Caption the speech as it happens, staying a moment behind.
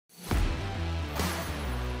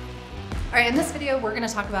All right, in this video, we're gonna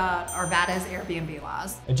talk about Arvada's Airbnb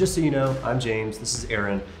laws. And just so you know, I'm James, this is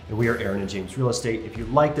Erin, and we are Erin and James Real Estate. If you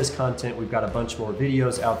like this content, we've got a bunch more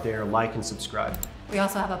videos out there. Like and subscribe. We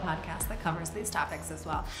also have a podcast that covers these topics as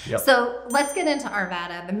well. Yep. So let's get into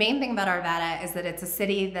Arvada. The main thing about Arvada is that it's a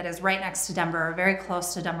city that is right next to Denver, very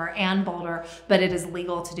close to Denver and Boulder, but it is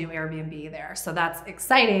legal to do Airbnb there. So that's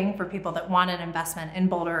exciting for people that want an investment in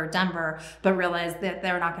Boulder or Denver, but realize that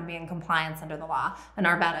they're not gonna be in compliance under the law. In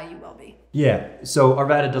Arvada, you will be. Yeah, so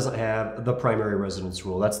Arvada doesn't have the primary residence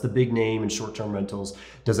rule. That's the big name in short-term rentals.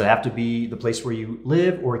 Does it have to be the place where you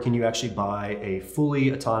live, or can you actually buy a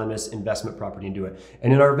fully autonomous investment property and do it?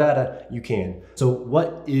 And in Arvada, you can. So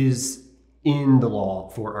what is in the law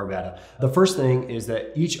for Arvada? The first thing is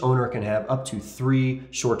that each owner can have up to 3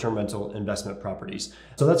 short-term rental investment properties.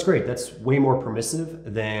 So that's great. That's way more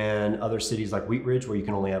permissive than other cities like Wheat Ridge, where you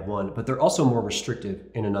can only have 1, but they're also more restrictive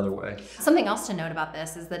in another way. Something else to note about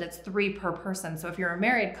this is that it's 3 per person. So if you're a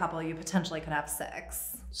married couple, you potentially could have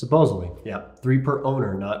 6. Supposedly, yeah. 3 per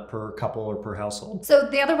owner, not per couple or per household. So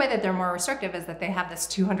the other way that they're more restrictive is that they have this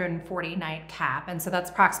 240 night cap. And so that's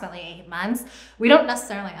approximately 8 months. We don't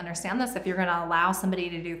necessarily understand this. If you're gonna allow somebody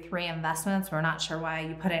to do 3 investments, we're not sure why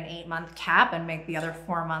you put an 8-month cap and make the other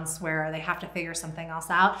 4 months where they have to figure something else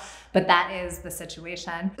out. But that is the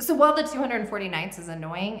situation. So while the 240 nights is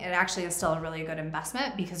annoying, it actually is still a really good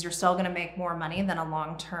investment because you're still gonna make more money than a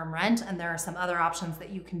long-term rent. And there are some other options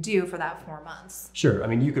that you can do for that 4 months. Sure, I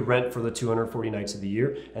mean, you could rent for the 240 nights of the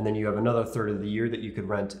year, and then you have another third of the year that you could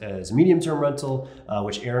rent as a medium-term rental,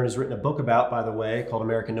 which Erin has written a book about, by the way, called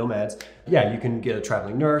American Nomads. Yeah, you can get a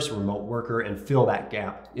traveling nurse, a remote worker, and fill that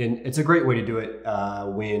gap. And it's a great way to do it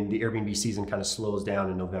when the Airbnb season kind of slows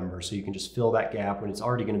down in November. So you can just fill that gap when it's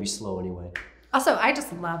already going to be slow anyway. Also, I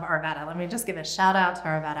just love Arvada. Let me just give a shout out to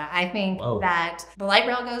Arvada. I think that the light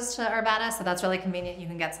rail goes to Arvada, so that's really convenient. You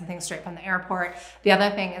can get something straight from the airport. The other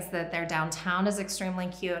thing is that their downtown is extremely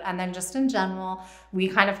cute. And then just in general, we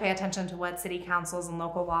kind of pay attention to what city councils and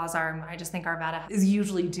local laws are. And I just think Arvada is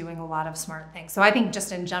usually doing a lot of smart things. So I think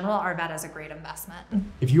just in general, Arvada is a great investment.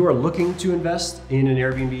 If you are looking to invest in an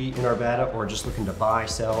Airbnb in Arvada, or just looking to buy,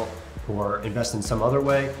 sell, or invest in some other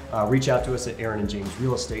way, reach out to us at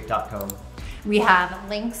erinandjamesrealestate.com. We have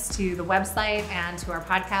links to the website and to our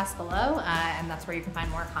podcast below, and that's where you can find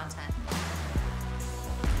more content.